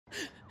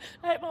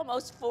I'm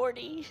almost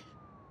 40.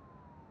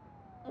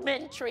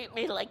 Men treat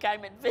me like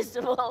I'm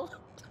invisible.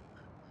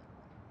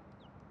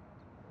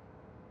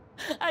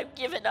 I've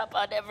given up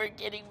on ever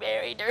getting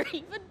married or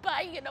even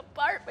buying an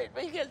apartment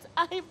because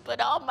I've put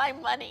all my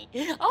money,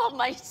 all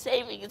my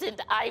savings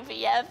into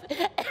IVF,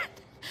 and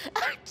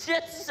I'm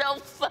just so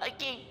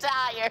fucking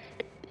tired.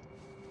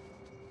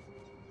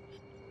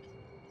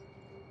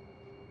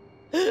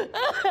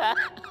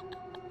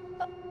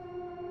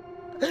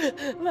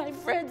 My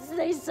friends,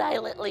 they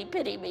silently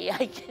pity me.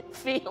 I can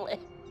feel it.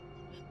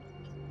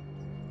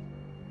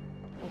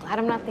 I'm glad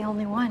I'm not the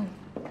only one.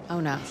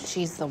 Oh no,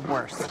 she's the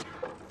worst.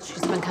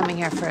 She's been coming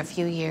here for a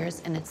few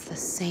years, and it's the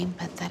same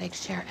pathetic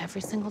share every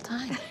single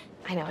time.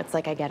 I know, it's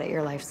like I get it,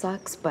 your life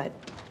sucks, but...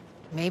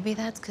 Maybe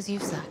that's because you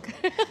suck.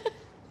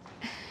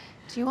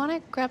 Do you want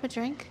to grab a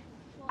drink?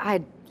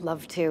 I'd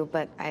love to,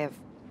 but I have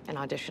an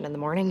audition in the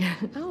morning.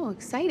 Oh,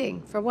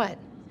 exciting. For what?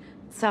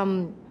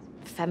 Some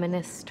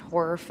feminist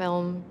horror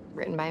film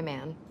written by a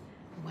man.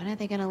 When are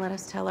they gonna let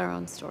us tell our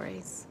own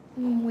stories?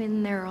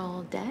 When they're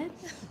all dead?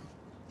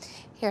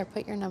 Here,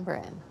 put your number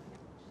in.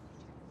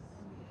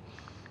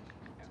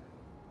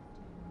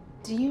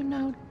 Do you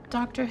know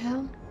Dr.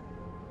 Hill?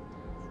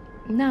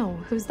 No,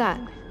 who's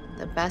that?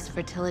 The best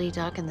fertility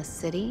doc in the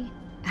city?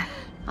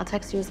 I'll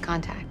text you his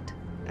contact.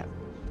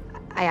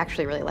 I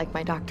actually really like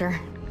my doctor.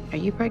 Are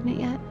you pregnant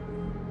yet?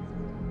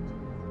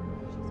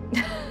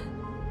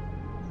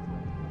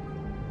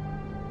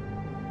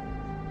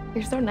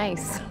 You're so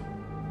nice.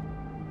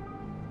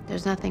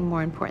 There's nothing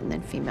more important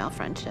than female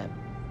friendship.